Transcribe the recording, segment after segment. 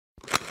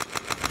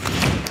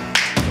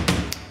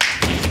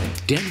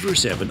Denver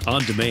 7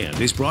 On Demand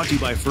is brought to you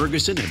by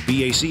Ferguson and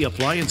BAC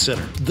Appliance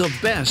Center, the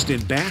best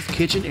in bath,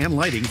 kitchen, and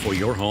lighting for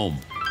your home.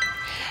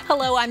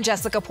 Hello, I'm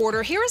Jessica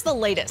Porter. Here is the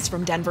latest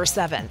from Denver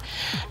 7.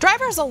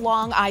 Drivers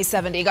along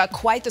I-70 got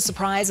quite the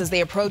surprise as they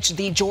approached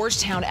the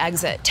Georgetown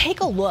exit. Take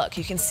a look.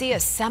 You can see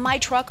a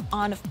semi-truck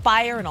on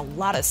fire and a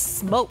lot of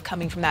smoke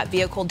coming from that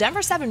vehicle.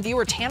 Denver 7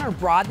 viewer Tanner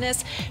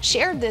Broadness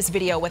shared this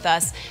video with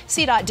us.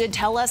 CDOT did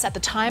tell us at the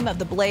time of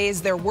the blaze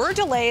there were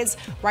delays.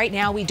 Right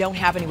now, we don't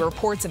have any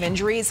reports of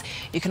injuries.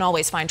 You can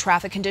always find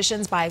traffic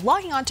conditions by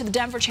logging on to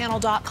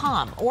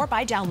thedenverchannel.com or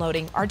by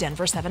downloading our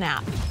Denver 7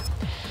 app.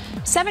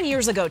 7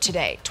 years ago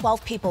today,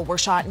 12 people were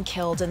shot and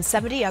killed and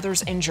 70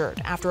 others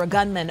injured after a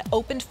gunman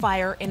opened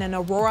fire in an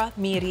Aurora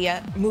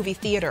Media movie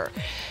theater.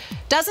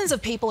 Dozens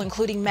of people,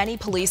 including many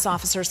police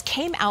officers,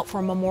 came out for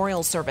a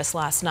memorial service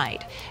last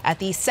night at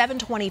the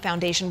 720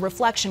 Foundation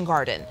Reflection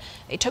Garden.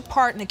 They took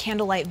part in a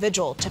candlelight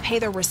vigil to pay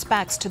their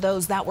respects to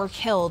those that were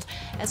killed,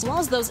 as well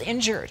as those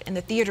injured in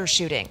the theater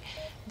shooting.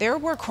 There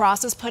were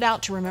crosses put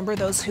out to remember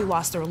those who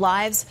lost their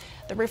lives.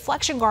 The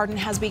Reflection Garden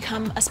has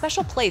become a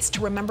special place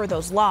to remember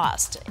those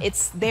lost.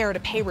 It's there to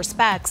pay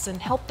respects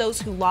and help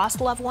those who lost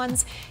loved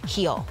ones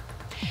heal.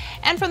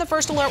 And from the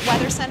First Alert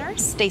Weather Center,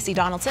 Stacey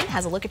Donaldson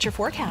has a look at your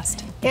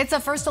forecast. It's a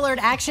First Alert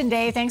action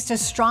day thanks to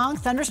strong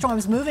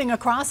thunderstorms moving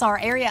across our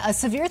area. A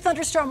severe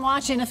thunderstorm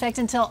watch in effect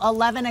until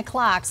 11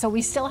 o'clock. So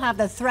we still have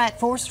the threat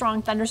for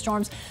strong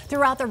thunderstorms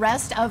throughout the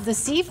rest of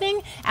this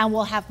evening. And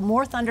we'll have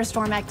more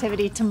thunderstorm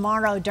activity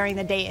tomorrow during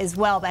the day as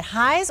well. But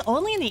highs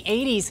only in the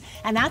 80s.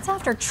 And that's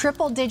after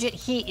triple-digit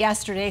heat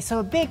yesterday. So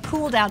a big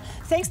cool down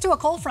thanks to a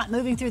cold front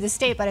moving through the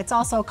state. But it's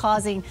also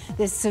causing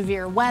this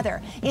severe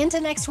weather. Into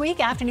next week,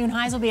 afternoon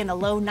highs will be in the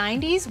low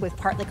 90s with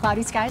partly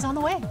cloudy skies on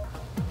the way.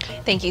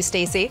 Thank you,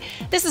 Stacey.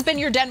 This has been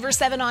your Denver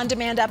 7 On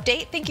Demand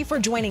update. Thank you for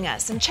joining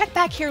us, and check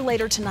back here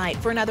later tonight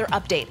for another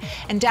update,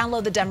 and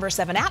download the Denver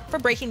 7 app for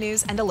breaking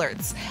news and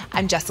alerts.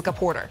 I'm Jessica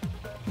Porter.